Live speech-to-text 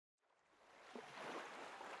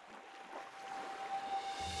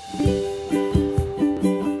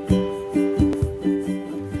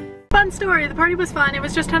story. The party was fun. It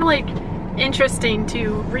was just kind of like interesting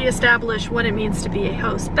to reestablish what it means to be a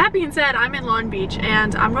host. That being said, I'm in Long Beach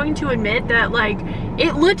and I'm going to admit that like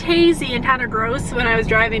it looked hazy and kind of gross when I was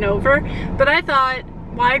driving over, but I thought,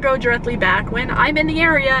 why go directly back when I'm in the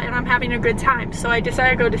area and I'm having a good time? So I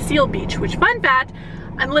decided to go to Seal Beach, which, fun fact,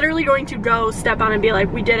 I'm literally going to go step on and be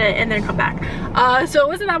like, we did it, and then come back. So it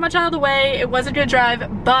wasn't that much out of the way. It was a good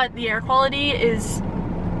drive, but the air quality is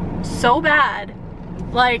so bad.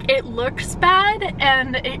 Like, it looks bad,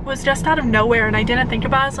 and it was just out of nowhere, and I didn't think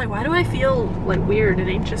about it. It's like, why do I feel like weird and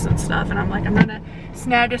anxious and stuff? And I'm like, I'm gonna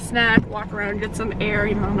snag a snack, walk around, get some air,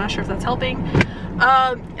 even though I'm not sure if that's helping,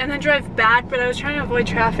 and then drive back. But I was trying to avoid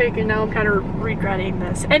traffic, and now I'm kind of regretting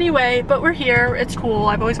this. Anyway, but we're here. It's cool.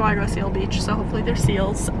 I've always wanted to go to Seal Beach, so hopefully there's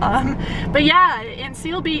seals. But yeah, in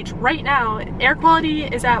Seal Beach right now, air quality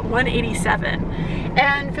is at 187.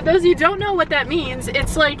 And for those of you who don't know what that means,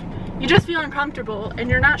 it's like, you just feel uncomfortable and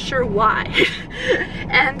you're not sure why.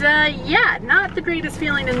 And yeah, not the greatest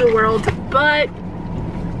feeling in the world, but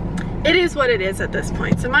it is what it is at this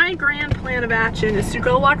point. So my grand plan of action is to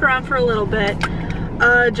go walk around for a little bit,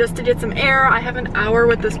 just to get some air. I have an hour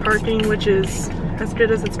with this parking, which is as good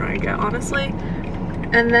as it's going to get, honestly.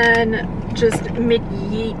 And then just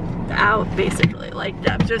yeet out, basically. Like,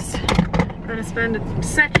 I'm just going to spend a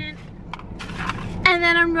second, and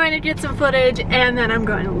then I'm going to get some footage, and then I'm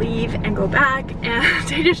going to leave and go back and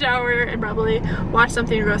take a shower and probably watch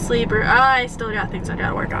something or go to sleep, or I still got things I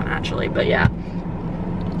gotta work on, actually. But yeah,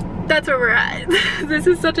 that's where we're at. This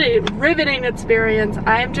is such a riveting experience.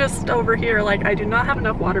 I'm just over here like, I do not have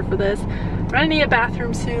enough water for this. I'm gonna need a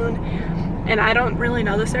bathroom soon, and I don't really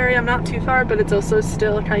know this area. I'm not too far, but it's also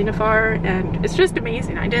still kind of far, and it's just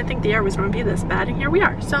amazing. I didn't think the air was going to be this bad, and here we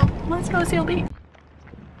are. So let's go Seal Beach.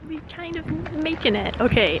 Kind of making it.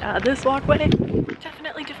 Okay, this walkway,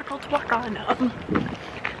 definitely difficult to walk on,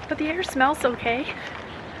 but the air smells okay.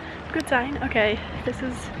 Good sign. Okay, this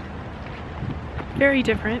is very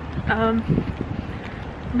different.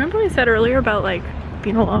 Remember what I said earlier about like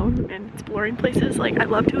being alone and exploring places? Like, I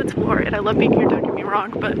love to explore and I love being here, don't get me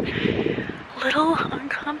wrong, but a little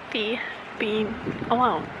uncomfy being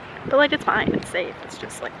alone. But like, it's fine, it's safe. It's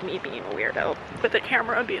just like me being a weirdo with a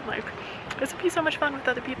camera being like, this would be so much fun with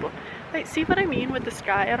other people. Like, see what I mean with the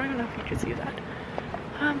sky? I don't even know if you can see that.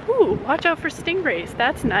 Ooh, watch out for stingrays.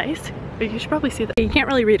 That's nice. You should probably see that. You can't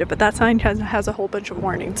really read it, but that sign has a whole bunch of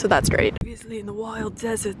warnings, so that's great. Obviously in the wild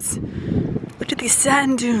deserts. Look at these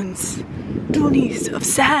sand dunes. Dunies of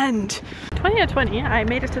sand. 20 out of 20, I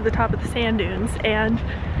made it to the top of the sand dunes, and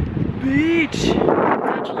beach. It's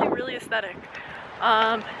actually really aesthetic.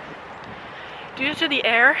 Due to the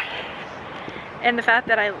air and the fact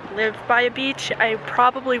that I live by a beach, I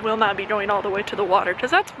probably will not be going all the way to the water, because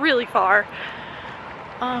that's really far.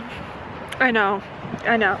 I know.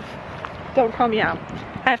 Don't call me out.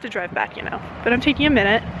 I have to drive back, you know. But I'm taking a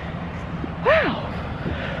minute. Wow.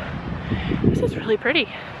 This is really pretty.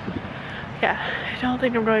 Yeah, I don't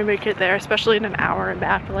think I'm going to make it there, especially in an hour and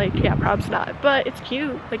back. Like, yeah, probs not. But it's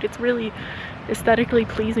cute. Like, it's really aesthetically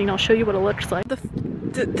pleasing. I'll show you what it looks like.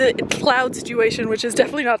 The cloud situation, which is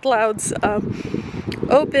definitely not clouds.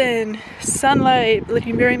 Open, sunlight,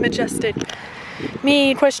 looking very majestic.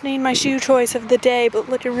 Me questioning my shoe choice of the day, but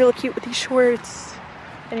looking real cute with these shorts.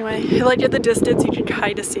 Anyway, like at the distance you can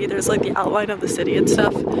kind of see there's like the outline of the city and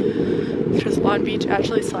stuff. Just Long Beach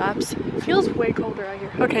actually slaps. It feels way colder out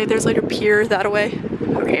here. Okay, there's like a pier that way.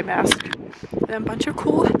 Okay, mask. And then a bunch of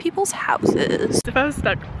cool people's houses. If I was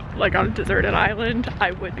stuck like on a deserted island,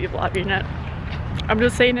 I would be vlogging it. I'm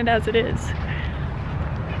just saying it as it is.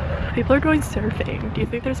 People are going surfing. Do you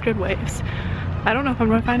think there's good waves? I don't know if I'm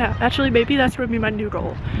gonna find out. Actually, maybe that's gonna be my new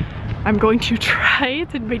goal. I'm going to try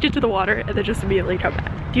to make it to the water and then just immediately come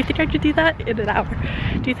back. Do you think I could do that in an hour?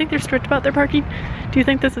 Do you think they're strict about their parking? Do you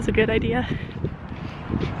think this is a good idea?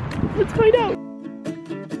 Let's find out.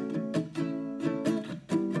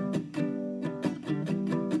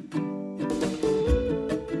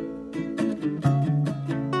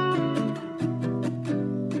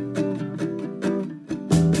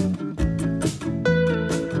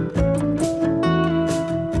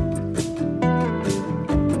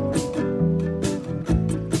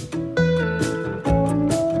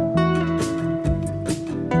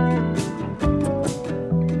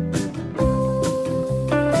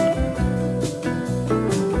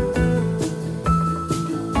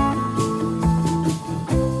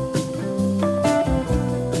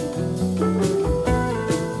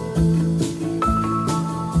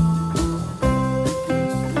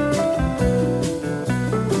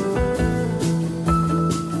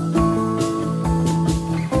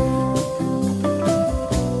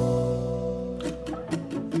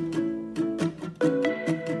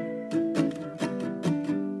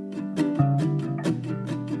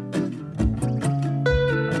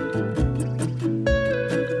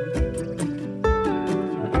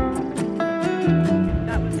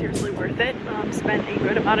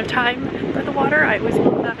 good amount of time by the water. I always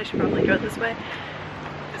love that. I should probably go this way.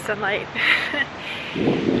 The sunlight.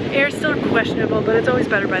 Air's still questionable, but it's always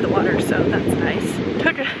better by the water, so that's nice.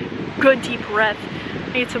 Took a good deep breath.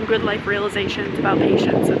 Made some good life realizations about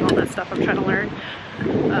patience and all that stuff I'm trying to learn.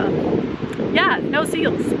 Yeah, no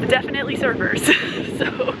seals, definitely surfers.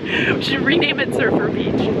 So we should rename it Surfer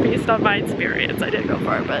Beach based on my experience. I didn't go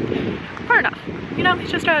far, but far enough. You know,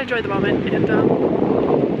 just try to enjoy the moment,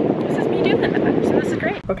 and this is me doing that, so this is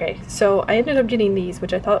great. Okay, so I ended up getting these,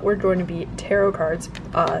 which I thought were going to be tarot cards.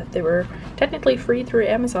 They were technically free through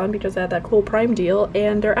Amazon because I had that cool Prime deal,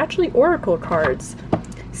 and they're actually oracle cards.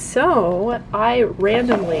 So I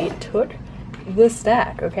randomly took this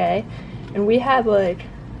stack, okay? And we had like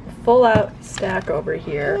a full out stack over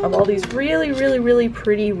here of all these really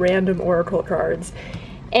pretty random oracle cards.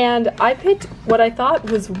 And I picked what I thought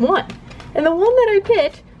was one. And the one that I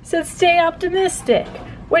picked said stay optimistic,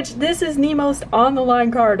 which this is the most on the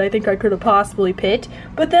line card I think I could have possibly picked.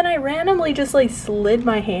 But then I randomly just like slid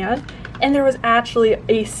my hand and there was actually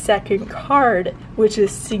a second card, which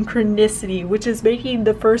is synchronicity, which is making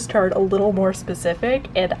the first card a little more specific,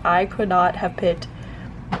 and I could not have picked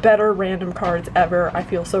better random cards ever. I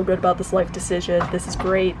feel so good about this life decision. This is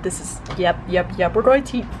great. This is, yep. We're going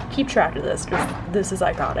to keep track of this because this is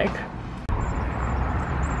iconic.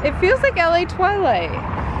 It feels like LA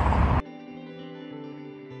Twilight.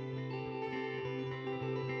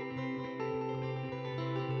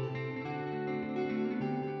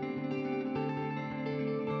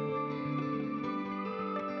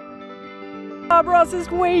 Bob Ross is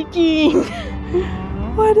waking.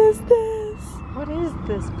 What is this? What is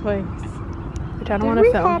this place? I don't want to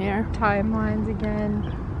film here. Timelines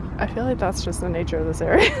again. I feel like that's just the nature of this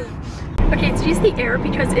area. Okay, excuse the air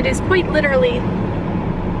because it is quite literally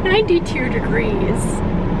 92 degrees.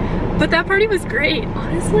 But that party was great.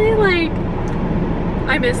 Honestly, like,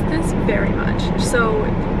 I missed this very much. So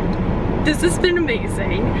this has been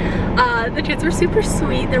amazing. The kids were super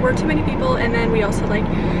sweet. There weren't too many people, and then we also like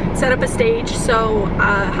set up a stage. So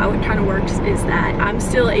how it kind of works is that I'm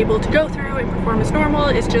still able to go through and perform as normal.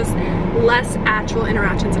 It's just less actual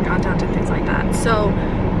interactions and contact and things like that. So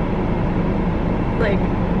like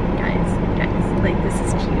guys, like this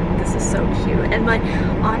is cute. This is so cute. And like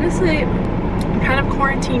honestly, I'm kind of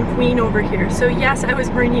quarantine queen over here. So yes, I was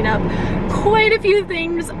bringing up quite a few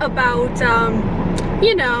things about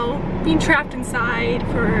you know, being trapped inside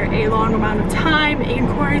for a long amount of time in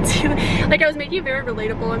quarantine. Like I was making it very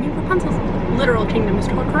relatable. I mean, Rapunzel's literal kingdom is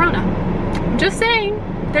called Corona. I'm just saying,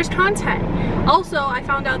 there's content. Also, I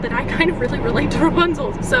found out that I kind of really relate to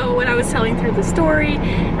Rapunzel. So when I was telling through the story,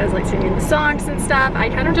 I was like singing the songs and stuff, I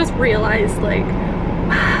kind of just realized like,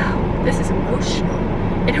 wow, this is emotional.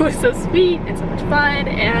 And it was so sweet and so much fun,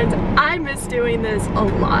 and I miss doing this a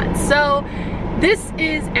lot. So this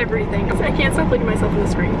is everything. I can't stop looking at myself in the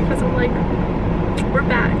screen because I'm like, we're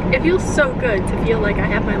back. It feels so good to feel like I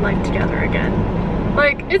have my life together again.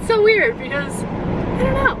 Like, it's so weird because, I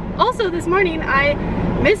don't know. Also, this morning I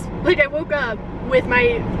woke up with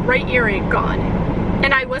my right earring gone.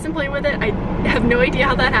 And I wasn't playing with it. I have no idea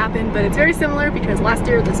how that happened, but it's very similar because last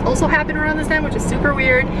year this also happened around this time, which is super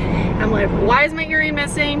weird. I'm like, why is my earring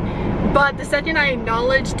missing? But the second I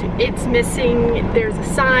acknowledged it's missing, there's a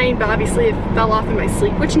sign, but obviously it fell off in my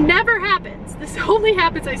sleep, which never happens. This only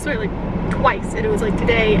happens, I swear, like twice. And it was like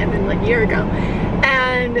today and then like a year ago.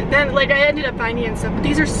 And then like I ended up finding it and stuff, but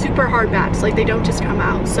these are super hard bats. Like they don't just come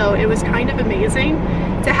out. So it was kind of amazing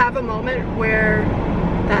to have a moment where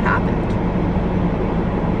that happened.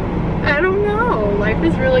 I don't know, life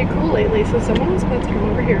is really cool lately, so someone was about to come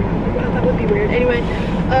over here. I'm like, wow, that would be weird. Anyway,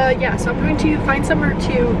 yeah, so I'm going to find somewhere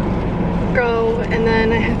to go, and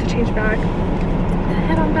then I have to change back and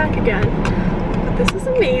head on back again. But this is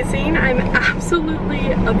amazing. I'm absolutely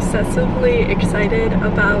obsessively excited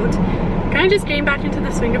about kind of just getting back into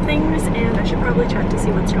the swing of things, and I should probably check to see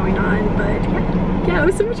what's going on. But yeah, it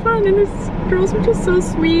was so much fun, and these girls were just so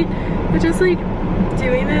sweet. But just like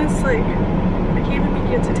doing this, like, I can't even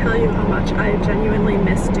begin to tell you how much I genuinely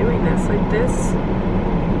miss doing this. Like this,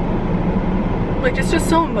 like it's just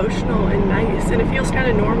so emotional and nice, and it feels kind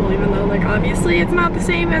of normal, even though like obviously it's not the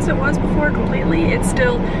same as it was before completely. It's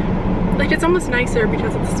still like, it's almost nicer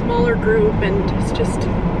because it's a smaller group, and it's just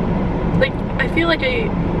like, I feel like I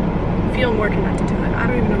feel more connected to it. I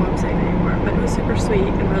don't even know what I'm saying anymore, but it was super sweet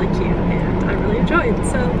and really cute, and I really enjoyed.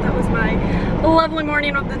 So that was my lovely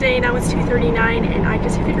morning of the day. Now it's 2:39, and I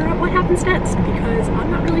just figure out what happens next because I'm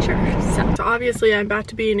not really sure. So obviously I'm back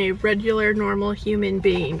to being a regular, normal human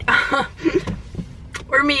being.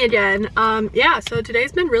 Or me again. Yeah, so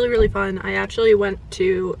today's been really fun. I actually went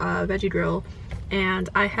to Veggie Grill, and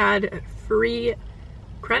I had free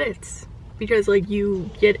credits because like you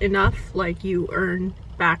get enough, like you earn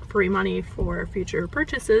back free money for future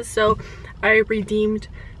purchases. So I redeemed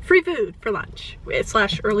free food for lunch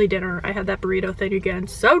 / early dinner. I had that burrito thing again,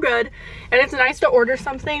 so good. And it's nice to order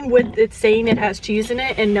something with it saying it has cheese in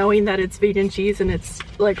it and knowing that it's vegan cheese and it's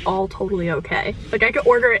like all totally okay. Like I could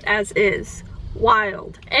order it as is.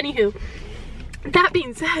 Wild. Anywho, that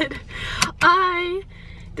being said, I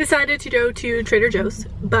decided to go to Trader Joe's,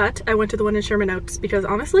 but I went to the one in Sherman Oaks because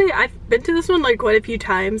honestly I've been to this one like quite a few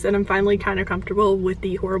times and I'm finally kind of comfortable with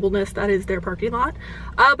the horribleness that is their parking lot.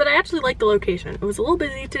 But I actually like the location. It was a little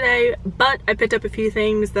busy today, but I picked up a few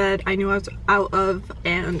things that I knew I was out of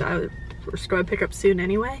and I was going to pick up soon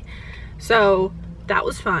anyway, so that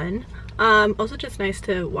was fun. Also just nice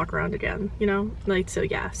to walk around again, you know, like, so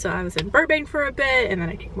yeah, so I was in Burbank for a bit and then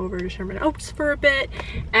I came over to Sherman Oaks for a bit,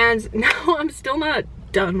 and now I'm still not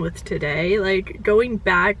done with today. Like going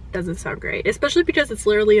back doesn't sound great, especially because it's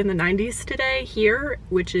literally in the 90s today here,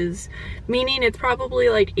 which is meaning it's probably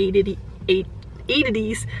like 80s,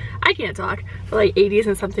 I can't talk, but like 80s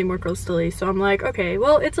and something more coastally. So I'm like, okay,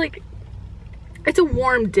 well, it's like, it's a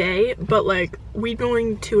warm day, but like we're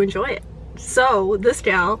going to enjoy it. So this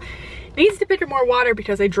gal needs to pick up more water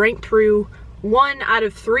because I drank through 1 out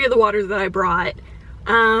of 3 of the waters that I brought.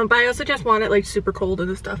 But I also just want it like super cold and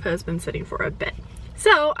the stuff has been sitting for a bit.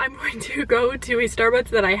 So I'm going to go to a Starbucks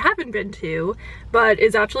that I haven't been to, but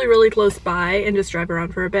is actually really close by, and just drive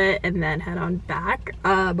around for a bit and then head on back.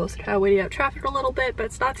 Mostly kind of waiting out traffic a little bit, but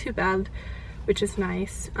it's not too bad, which is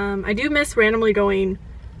nice. I do miss randomly going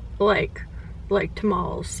like to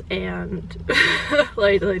malls and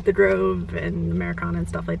like the Grove and Americana and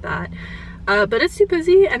stuff like that. But it's too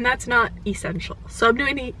busy and that's not essential. So I'm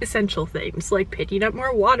doing the essential things like picking up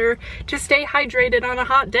more water to stay hydrated on a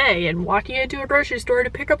hot day and walking into a grocery store to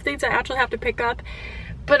pick up things I actually have to pick up.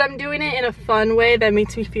 But I'm doing it in a fun way that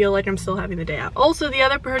makes me feel like I'm still having the day out. Also, the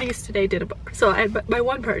other parties today did a book. So I had my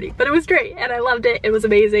one party, but it was great and I loved it. It was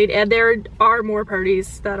amazing. And there are more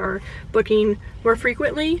parties that are booking more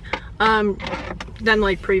frequently than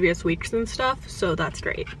like previous weeks and stuff. So that's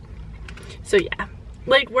great. So yeah.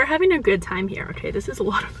 Like, we're having a good time here, okay? This is a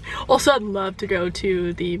lot of... Also, I'd love to go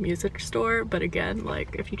to the music store, but again,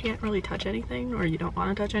 like, if you can't really touch anything or you don't want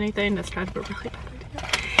to touch anything, that's kind of a really bad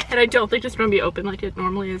idea. And I don't think it's going to be open like it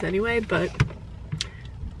normally is anyway, but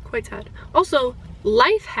quite sad. Also,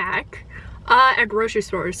 life hack at grocery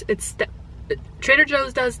stores. It's Trader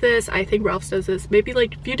Joe's does this, I think Ralph's does this, maybe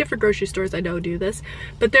like a few different grocery stores I know do this,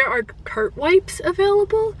 but there are cart wipes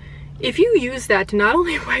available. If you use that to not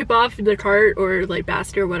only wipe off the cart or like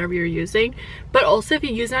basket or whatever you're using, but also if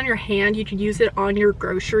you use it on your hand, you can use it on your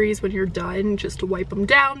groceries when you're done, just to wipe them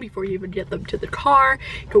down before you even get them to the car.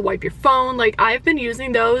 You can wipe your phone. Like, I've been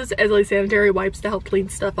using those as like sanitary wipes to help clean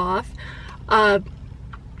stuff off.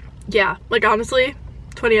 Yeah, like honestly,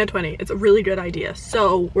 20 out of 20. It's a really good idea.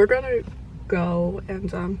 So we're gonna go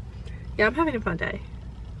and yeah, I'm having a fun day.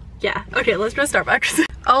 Yeah, okay, let's go to Starbucks.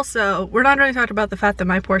 Also, we're not going to talk about the fact that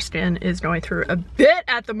my poor skin is going through a bit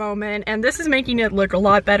at the moment, and this is making it look a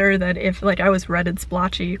lot better than if like I was red and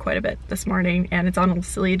splotchy quite a bit this morning, and it's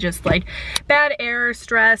honestly just like bad air,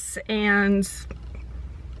 stress, and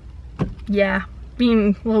yeah,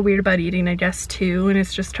 being a little weird about eating, I guess, too, and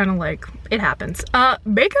it's just kind of like, it happens.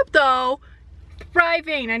 Makeup though,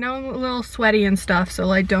 thriving. I know I'm a little sweaty and stuff, so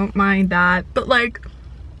like don't mind that, but like,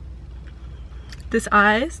 these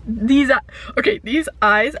eyes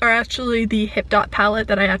are actually the Hip Dot palette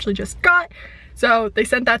that I actually just got. So they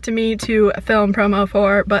sent that to me to film promo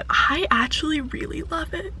for, but I actually really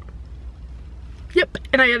love it. Yep,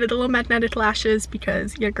 and I added a little magnetic lashes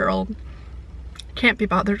because yeah, girl, can't be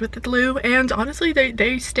bothered with the glue. And honestly,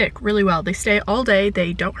 they stick really well. They stay all day.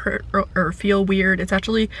 They don't hurt or feel weird. It's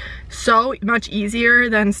actually so much easier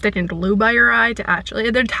than sticking glue by your eye to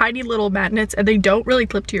actually, they're tiny little magnets and they don't really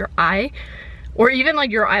clip to your eye or even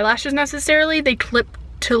like your eyelashes necessarily. They clip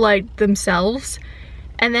to like themselves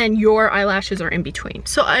and then your eyelashes are in between.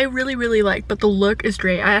 So I really like, but the look is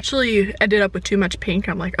great. I actually ended up with too much pink.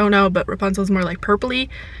 I'm like, oh no, but Rapunzel's more like purpley.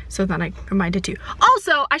 So then I combined it too.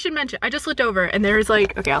 Also, I should mention, I just looked over and there's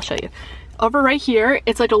like, okay, I'll show you. Over right here,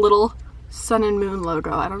 it's like a little sun and moon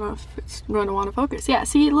logo. I don't know if it's going to want to focus. Yeah,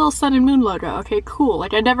 see, little sun and moon logo. Okay, cool.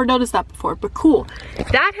 Like I never noticed that before, but cool.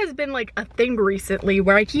 That has been like a thing recently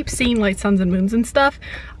where I keep seeing like suns and moons and stuff.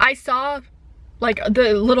 I saw like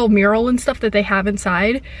the little mural and stuff that they have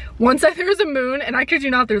inside. One side there's a moon and I kid you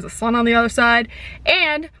not, there's a sun on the other side,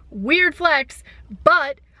 and weird flex,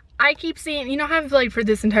 but I keep seeing, you know how like for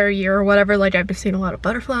this entire year or whatever, like I've been seeing a lot of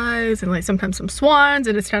butterflies and like sometimes some swans,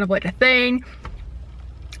 and it's kind of like a thing.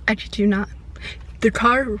 I kid you not, the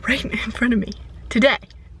car right in front of me today,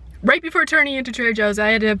 right before turning into Trader Joe's,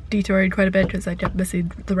 I ended up detouring quite a bit because I kept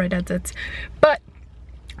missing the right exits. But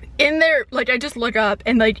in there, like, I just look up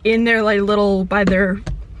and like in their like little, by their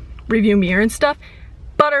review mirror and stuff,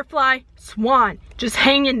 butterfly, swan, just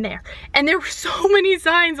hanging there. And there were so many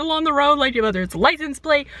signs along the road, like whether it's a license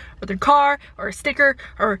plate or their car or a sticker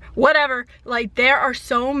or whatever. Like, there are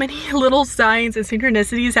so many little signs and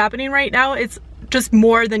synchronicities happening right now. It's just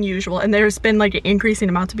more than usual, and there's been like an increasing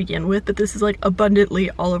amount to begin with, but this is like abundantly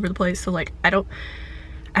all over the place. So like I don't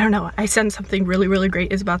know, I sense something really, really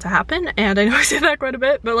great is about to happen, and I know I say that quite a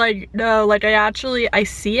bit, but like, no, like I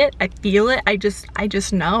see it, I feel it, I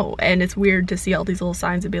just know. And it's weird to see all these little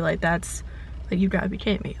signs and be like, that's, like, you gotta be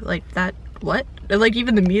kidding me. Like, that, what? And like,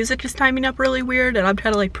 even the music is timing up really weird, and I'm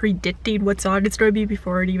kind of like predicting what song it's gonna be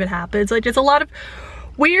before it even happens. Like, it's a lot of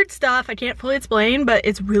weird stuff I can't fully explain, but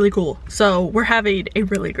it's really cool. So we're having a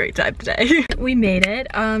really great time today. We made it.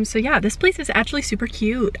 So yeah, this place is actually super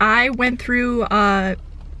cute. I went through a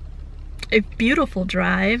beautiful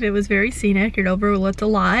drive. It was very scenic. It overlooked a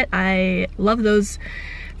lot. I love those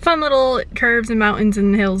fun little curves and mountains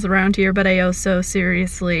and hills around here, but I also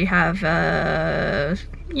seriously have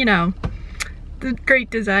you know, the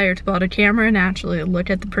great desire to pull out a camera and actually look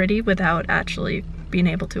at the pretty without actually being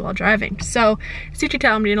able to while driving. So as you can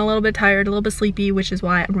tell, I'm getting a little bit tired, a little bit sleepy, which is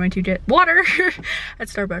why I'm going to get water at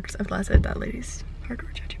Starbucks. I'm glad I said that, ladies.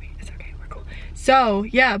 Hardcore judging me. It's okay, we're cool. So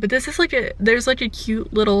yeah, but this is like there's like a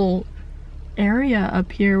cute little area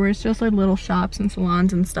up here where it's just like little shops and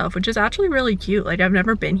salons and stuff, which is actually really cute. Like, I've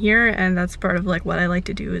never been here, and that's part of like what I like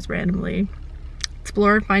to do, is randomly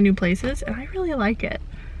explore and find new places, and I really like it.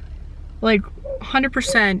 Like,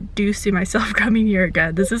 100% do see myself coming here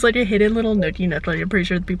again. This is like a hidden little nookie nook. Like, I'm pretty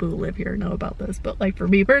sure the people who live here know about this, but like for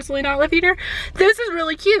me personally not living here, this is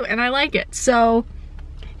really cute and I like it. So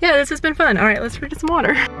yeah, this has been fun. All right, let's get some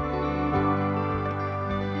water.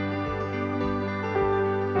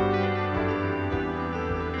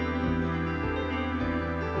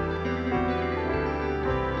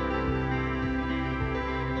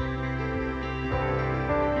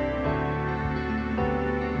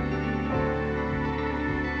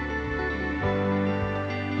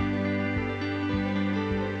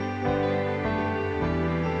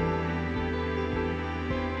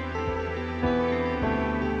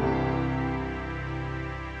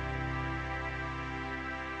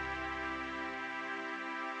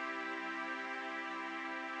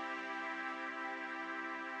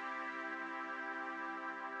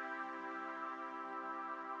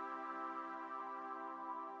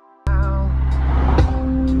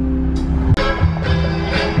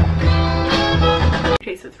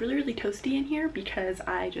 Okay, so it's really, really toasty in here because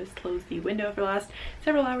I just closed the window for the last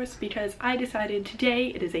several hours because I decided today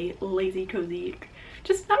it is a lazy, cozy,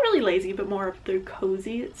 just not really lazy, but more of the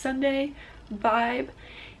cozy Sunday vibe.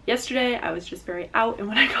 Yesterday I was just very out, and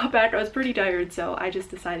when I got back I was pretty tired, so I just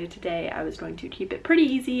decided today I was going to keep it pretty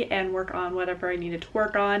easy and work on whatever I needed to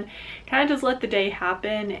work on. Kind of just let the day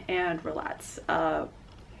happen and relax.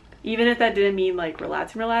 Even if that didn't mean like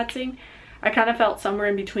relaxing, I kind of felt somewhere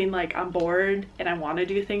in between, like I'm bored and I want to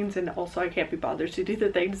do things, and also I can't be bothered to do the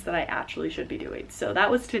things that I actually should be doing. So that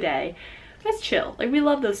was today. Let's chill. Like, we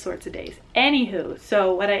love those sorts of days. Anywho,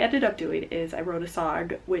 so what I ended up doing is I wrote a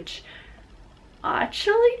song, which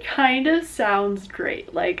actually kind of sounds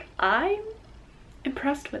great. Like, I'm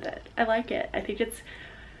impressed with it. I like it. I think it's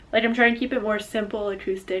like, I'm trying to keep it more simple,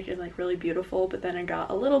 acoustic, and like really beautiful, but then I got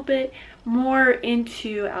a little bit more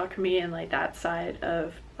into alchemy and like that side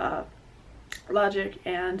of Logic,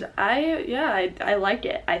 and I like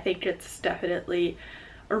it. I think it's definitely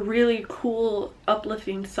a really cool,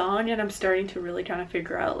 uplifting song, and I'm starting to really kind of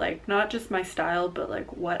figure out like not just my style, but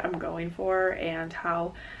like what I'm going for and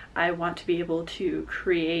how I want to be able to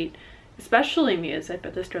create, especially music,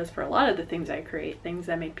 but this goes for a lot of the things I create, things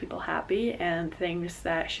that make people happy and things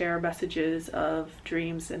that share messages of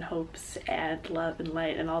dreams and hopes and love and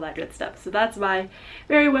light and all that good stuff. So that's my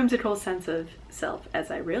very whimsical sense of self,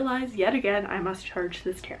 as I realize yet again I must charge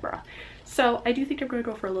this camera. So I do think I'm going to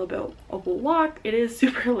go for a little bit of a walk. It is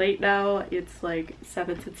super late now. It's like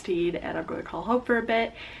 7:16, and I'm going to call home for a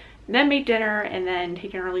bit, and then make dinner, and then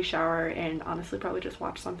take an early shower, and honestly probably just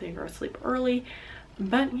watch something or sleep early.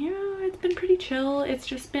 But yeah, it's been pretty chill. It's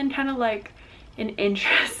just been kind of like an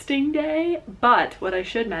interesting day. But what I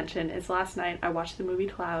should mention is last night I watched the movie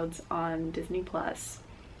Clouds on Disney Plus,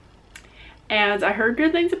 and I heard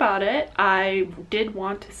good things about it. I did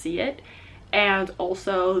want to see it, and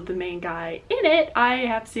also the main guy in it I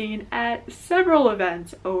have seen at several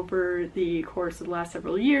events over the course of the last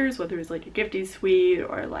several years, whether it was like a gifting suite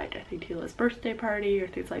or like I think Tila's birthday party or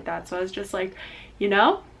things like that. So I was just like, you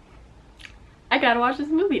know, I gotta watch this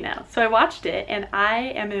movie now. So I watched it, and I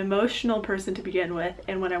am an emotional person to begin with,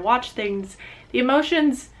 and when I watch things, the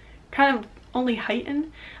emotions kind of only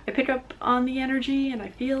heighten. I pick up on the energy and I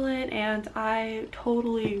feel it, and I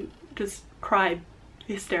totally just cried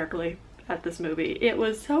hysterically at this movie. It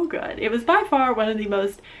was so good. It was by far one of the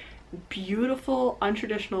most beautiful,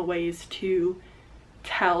 untraditional ways to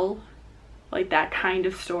tell like that kind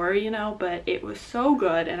of story, you know, but it was so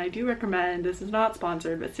good, and I do recommend, this is not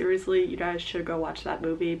sponsored, but seriously, you guys should go watch that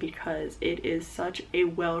movie because it is such a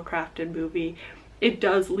well-crafted movie. It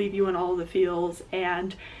does leave you in all the feels,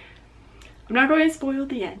 and I'm not going to spoil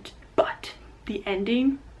the end, but the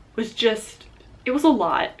ending was just, it was a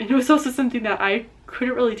lot, and it was also something that I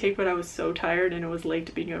couldn't really take when I was so tired and it was late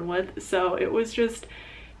to begin with, so it was just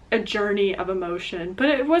a journey of emotion. But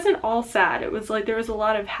it wasn't all sad. It was like there was a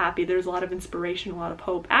lot of happy, there was a lot of inspiration, a lot of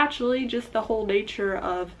hope. Actually, just the whole nature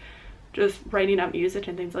of just writing up music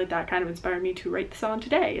and things like that kind of inspired me to write the song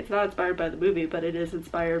today. It's not inspired by the movie, but it is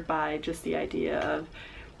inspired by just the idea of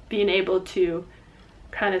being able to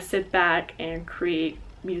kind of sit back and create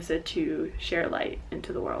music to share light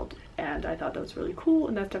into the world. And I thought that was really cool,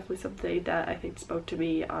 and that's definitely something that I think spoke to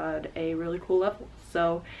me on a really cool level.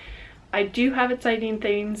 So I do have exciting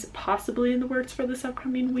things possibly in the works for this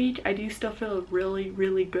upcoming week. I do still feel really,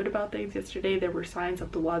 really good about things. Yesterday there were signs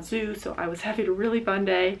up the wazoo, so I was having a really fun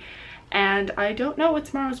day. And I don't know what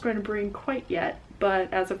tomorrow's going to bring quite yet,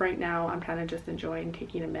 but as of right now, I'm kind of just enjoying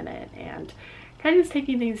taking a minute and kind of just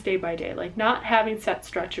taking things day by day. Like, not having set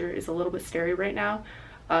structure is a little bit scary right now.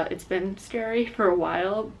 It's been scary for a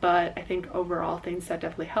while, but I think overall things that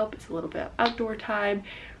definitely help is a little bit of outdoor time,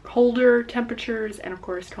 colder temperatures, and of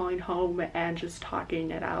course calling home and just talking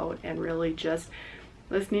it out and really just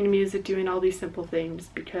listening to music, doing all these simple things,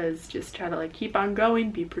 because just try to like keep on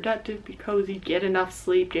going, be productive, be cozy, get enough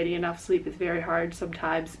sleep. Getting enough sleep is very hard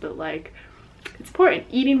sometimes, but like it's important.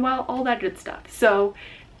 Eating well, all that good stuff. So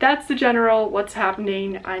that's the general what's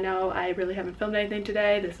happening. I know I really haven't filmed anything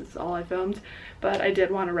today. This is all I filmed, but I did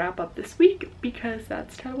want to wrap up this week because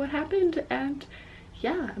that's kind of what happened. And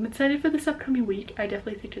yeah, I'm excited for this upcoming week. I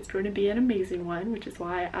definitely think it's going to be an amazing one, which is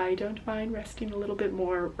why I don't mind resting a little bit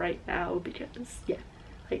more right now, because yeah,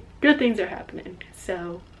 like good things are happening.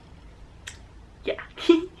 So